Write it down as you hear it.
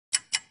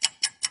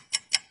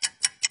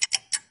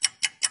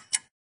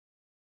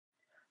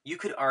You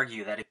could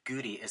argue that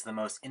agouti is the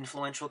most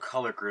influential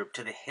color group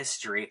to the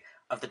history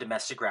of the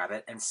domestic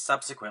rabbit and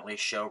subsequently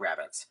show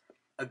rabbits.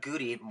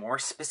 Agouti, more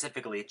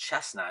specifically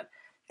chestnut,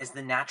 is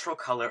the natural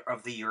color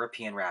of the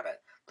European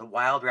rabbit, the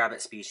wild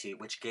rabbit species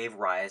which gave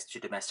rise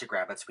to domestic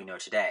rabbits we know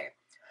today.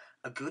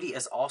 Agouti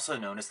is also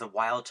known as the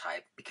wild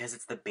type because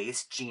it's the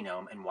base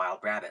genome in wild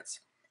rabbits.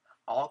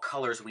 All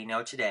colors we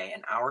know today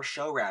in our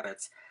show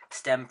rabbits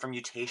stem from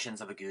mutations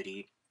of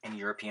agouti in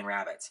European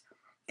rabbits.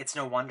 It's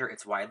no wonder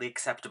it's widely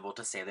acceptable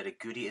to say that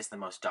agouti is the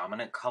most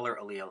dominant color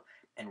allele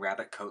in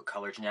rabbit coat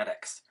color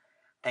genetics.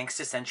 Thanks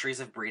to centuries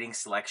of breeding,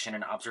 selection,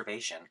 and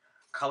observation,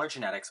 color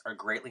genetics are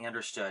greatly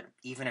understood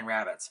even in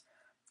rabbits.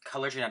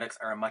 Color genetics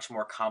are a much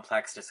more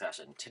complex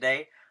discussion.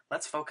 Today,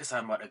 let's focus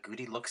on what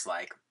agouti looks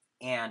like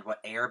and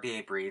what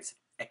ARBA breeds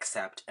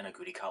accept in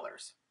agouti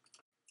colors.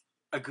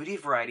 Agouti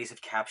varieties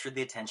have captured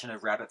the attention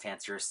of rabbit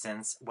fanciers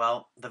since,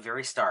 well, the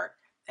very start,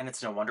 and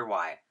it's no wonder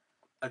why.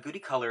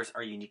 Agouti colors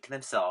are unique to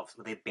themselves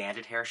with a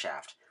banded hair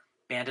shaft.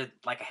 Banded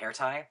like a hair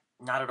tie?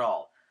 Not at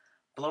all.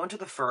 Blow into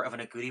the fur of an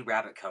agouti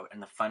rabbit coat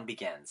and the fun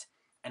begins.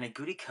 An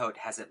agouti coat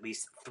has at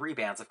least 3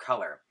 bands of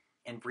color.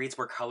 In breeds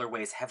where color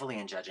weighs heavily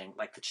in judging,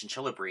 like the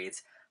Chinchilla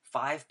breeds,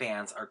 5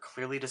 bands are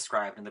clearly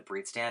described in the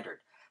breed standard.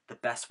 The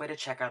best way to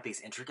check out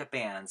these intricate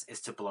bands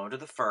is to blow into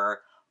the fur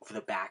over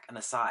the back and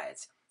the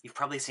sides. You've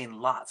probably seen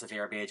lots of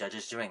ARBA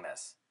judges doing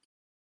this.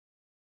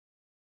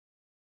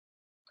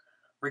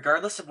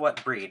 Regardless of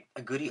what breed,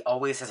 agouti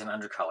always has an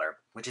undercolor,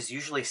 which is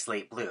usually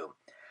slate blue.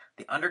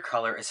 The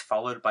undercolor is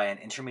followed by an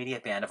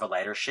intermediate band of a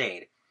lighter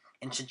shade.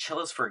 In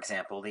chinchillas, for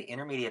example, the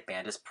intermediate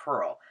band is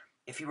pearl.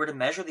 If you were to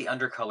measure the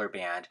undercolor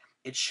band,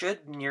 it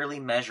should nearly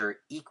measure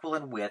equal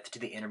in width to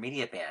the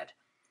intermediate band.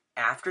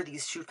 After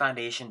these 2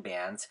 foundation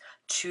bands,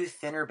 2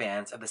 thinner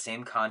bands of the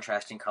same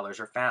contrasting colors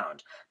are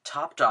found,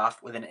 topped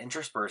off with an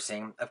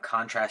interspersing of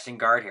contrasting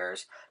guard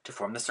hairs to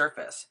form the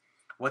surface.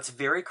 What's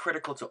very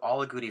critical to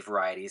all agouti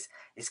varieties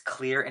is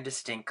clear and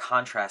distinct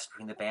contrast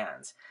between the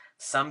bands.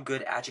 Some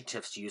good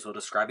adjectives to use while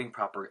describing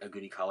proper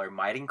agouti color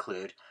might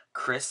include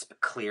crisp,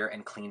 clear,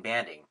 and clean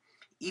banding.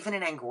 Even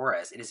in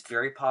Angoras, it is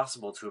very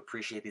possible to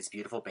appreciate these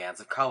beautiful bands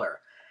of color.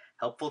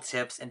 Helpful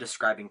tips in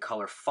describing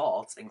color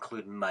faults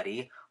include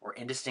muddy or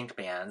indistinct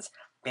bands,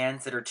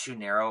 bands that are too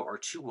narrow or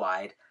too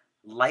wide,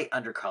 light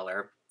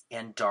undercolor,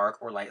 and dark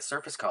or light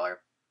surface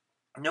color.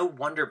 No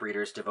wonder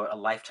breeders devote a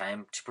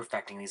lifetime to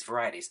perfecting these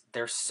varieties.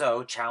 They're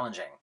so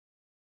challenging.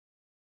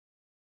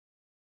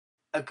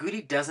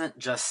 Agouti doesn't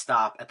just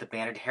stop at the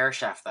banded hair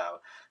shaft, though.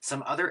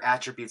 Some other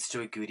attributes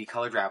to agouti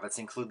colored rabbits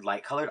include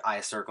light colored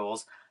eye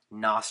circles,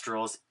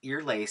 nostrils,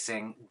 ear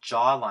lacing,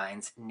 jaw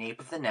lines, nape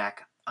of the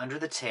neck, under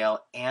the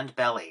tail, and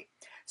belly.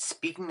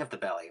 Speaking of the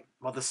belly,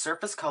 while the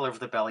surface color of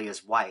the belly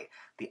is white,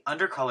 the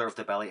undercolor of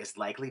the belly is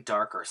likely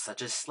darker,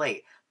 such as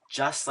slate,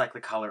 just like the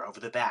color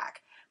over the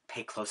back.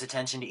 Pay close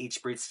attention to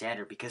each breed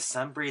standard because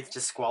some breeds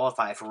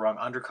disqualify for wrong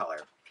undercolor.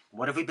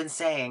 What have we been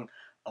saying?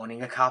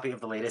 Owning a copy of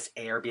the latest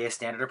ARBA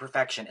Standard of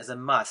Perfection is a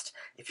must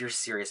if you're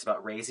serious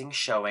about raising,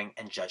 showing,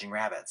 and judging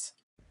rabbits.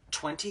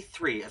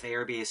 23 of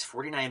ARBA's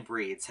 49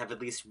 breeds have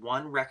at least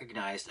one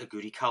recognized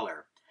agouti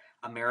color.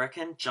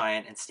 American,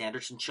 Giant, and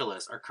Standard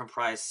chinchillas are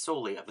comprised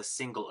solely of a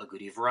single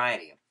agouti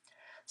variety.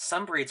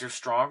 Some breeds are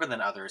stronger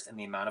than others in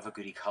the amount of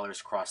agouti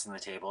colors crossing the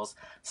tables,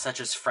 such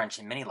as French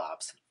and mini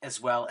lops, as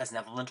well as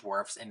Netherland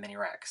dwarfs and mini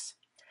rex.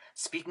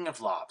 Speaking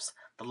of lops,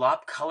 the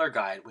Lop Color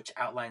Guide, which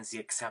outlines the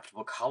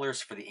acceptable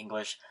colors for the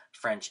English,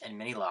 French, and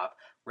mini lop,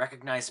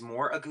 recognized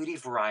more agouti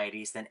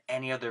varieties than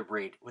any other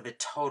breed, with a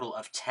total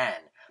of 10.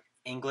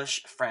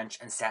 English, French,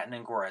 and Satin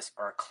Angoras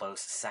are a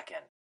close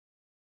second.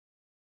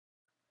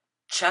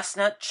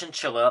 Chestnut,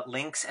 Chinchilla,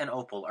 Lynx, and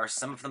Opal are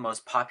some of the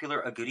most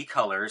popular agouti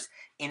colors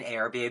in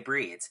ARBA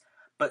breeds,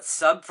 but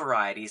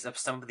sub-varieties of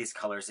some of these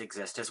colors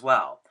exist as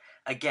well.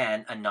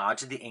 Again, a nod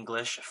to the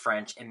English,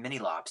 French, and mini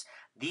lops.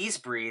 These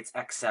breeds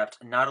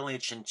accept not only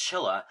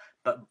chinchilla,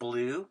 but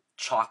blue,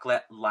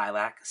 chocolate,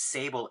 lilac,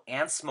 sable,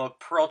 and smoked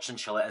pearl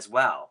chinchilla as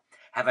well.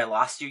 Have I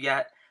lost you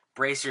yet?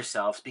 Brace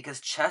yourselves,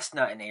 because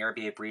chestnut in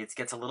ARBA breeds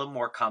gets a little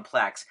more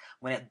complex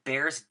when it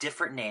bears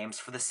different names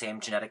for the same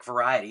genetic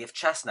variety of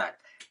chestnut.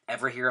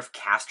 Ever hear of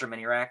Castor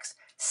mini rex,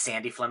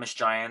 sandy Flemish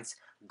giants,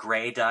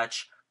 gray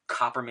Dutch,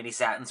 copper mini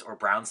satins, or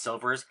brown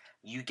silvers?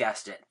 You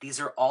guessed it. These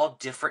are all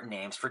different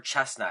names for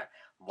chestnut.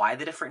 Why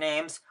the different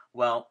names?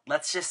 Well,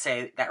 let's just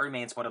say that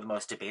remains one of the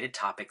most debated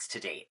topics to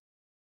date.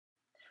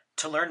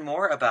 To learn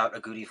more about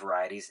agouti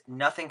varieties,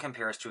 nothing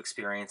compares to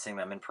experiencing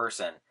them in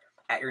person.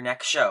 At your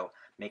next show,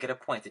 make it a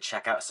point to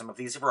check out some of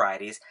these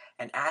varieties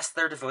and ask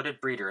their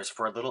devoted breeders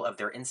for a little of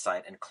their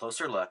insight and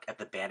closer look at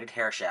the banded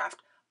hair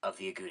shaft of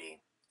the agouti.